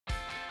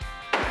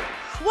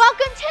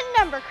Welcome to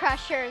Number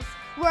Crushers,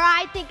 where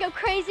I think of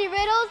crazy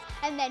riddles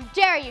and then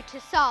dare you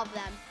to solve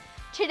them.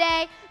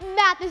 Today,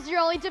 math is your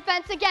only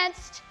defense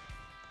against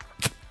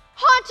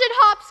haunted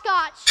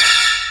hopscotch.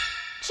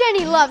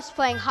 Jenny loves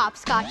playing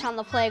hopscotch on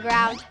the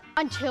playground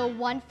until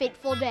one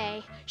fateful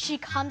day, she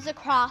comes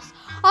across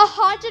a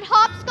haunted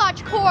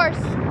hopscotch course.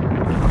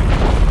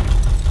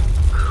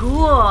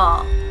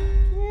 Cool.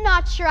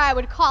 Not sure I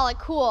would call it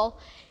cool.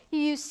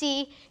 You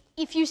see,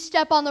 if you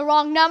step on the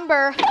wrong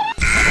number,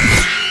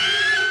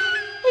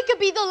 it could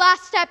be the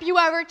last step you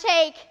ever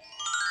take.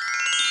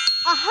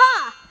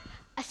 Aha!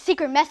 A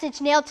secret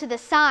message nailed to the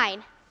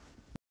sign.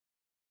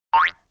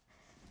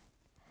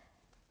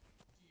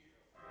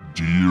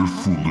 Dear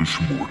foolish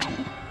mortal,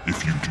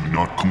 if you do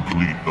not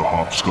complete the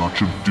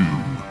hopscotch of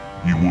doom,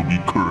 you will be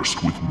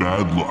cursed with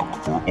bad luck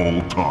for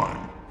all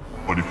time.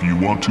 But if you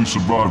want to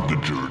survive the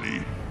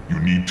journey, you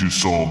need to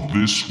solve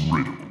this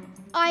riddle.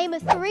 I am a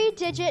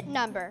 3-digit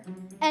number,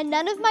 and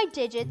none of my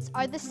digits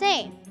are the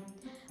same.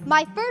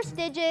 My first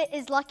digit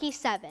is lucky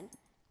 7,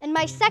 and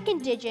my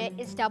second digit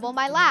is double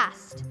my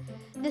last.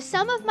 The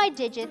sum of my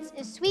digits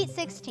is sweet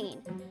 16.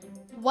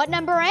 What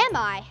number am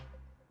I?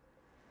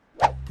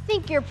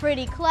 Think you're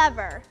pretty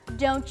clever,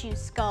 don't you,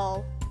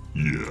 Skull?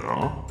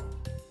 Yeah?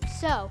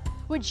 So,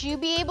 would you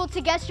be able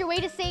to guess your way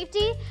to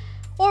safety?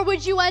 Or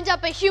would you end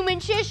up a human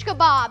shish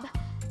kebab?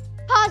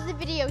 Pause the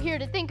video here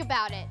to think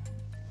about it.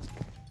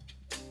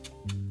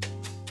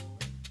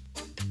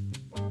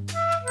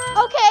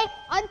 Okay,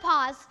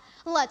 unpause.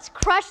 Let's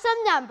crush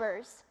some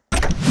numbers.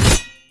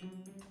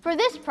 For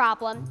this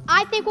problem,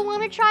 I think we'll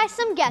want to try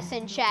some guess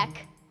and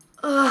check.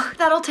 Ugh,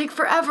 that'll take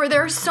forever.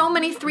 There are so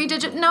many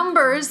 3-digit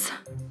numbers.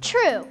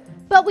 True,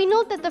 but we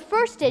know that the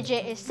first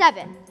digit is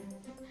 7.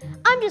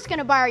 I'm just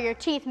gonna borrow your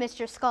teeth,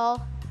 Mr.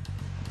 Skull.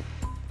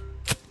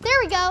 There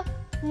we go.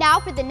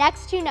 Now for the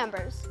next two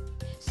numbers.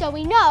 So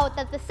we know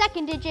that the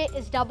second digit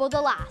is double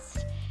the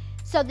last.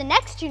 So the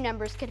next two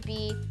numbers could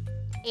be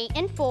 8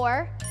 and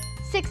 4,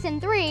 6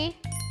 and 3,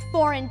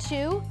 4 and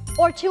 2,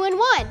 or 2 and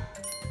 1.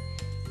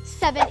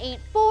 7, 8,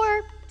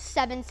 4,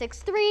 7, 6,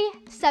 3,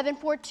 7,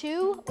 4,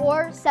 2,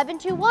 or 7,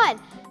 2, 1.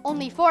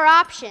 Only 4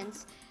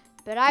 options,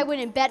 but I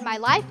wouldn't bet my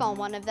life on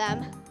one of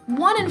them.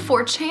 1 in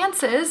 4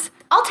 chances.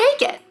 I'll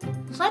take it.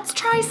 Let's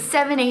try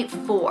 7, 8,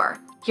 4.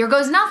 Here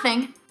goes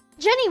nothing.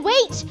 Jenny,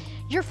 wait!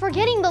 You're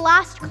forgetting the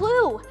last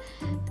clue.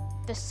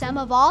 The sum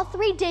of all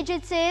 3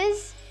 digits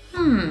is...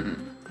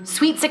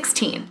 Sweet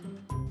 16.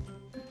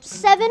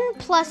 7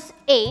 plus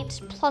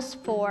 8 plus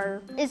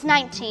 4 is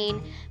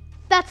 19.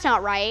 That's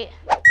not right.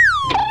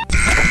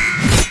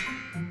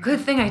 Good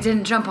thing I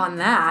didn't jump on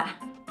that.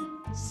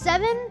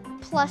 7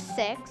 plus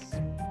 6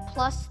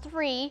 plus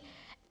 3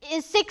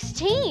 is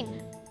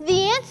 16.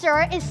 The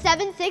answer is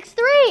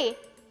 763.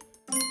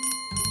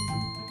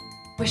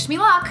 Wish me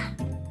luck.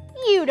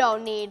 You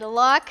don't need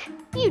luck.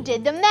 You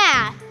did the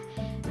math.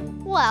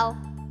 Well,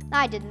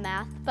 I did the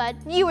math, but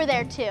you were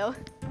there too.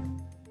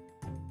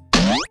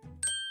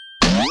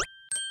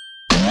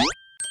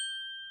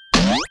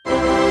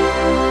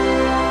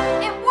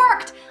 It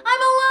worked!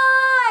 I'm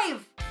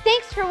alive!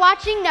 Thanks for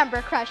watching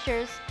Number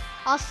Crushers.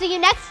 I'll see you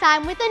next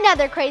time with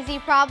another crazy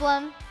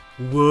problem.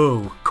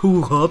 Whoa,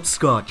 cool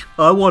hopscotch.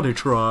 I want to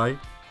try.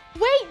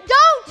 Wait,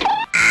 don't!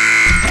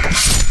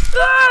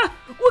 Ah!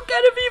 What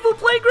kind of evil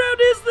playground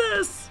is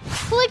this?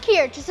 Click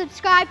here to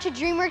subscribe to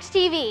DreamWorks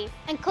TV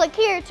and click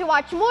here to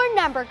watch more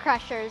Number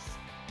Crushers.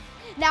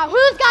 Now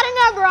who's got a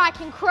number I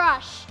can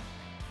crush?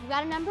 You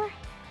got a number?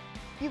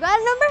 You got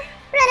a number?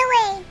 Run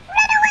away!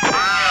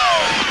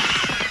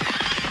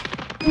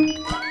 Run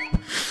away!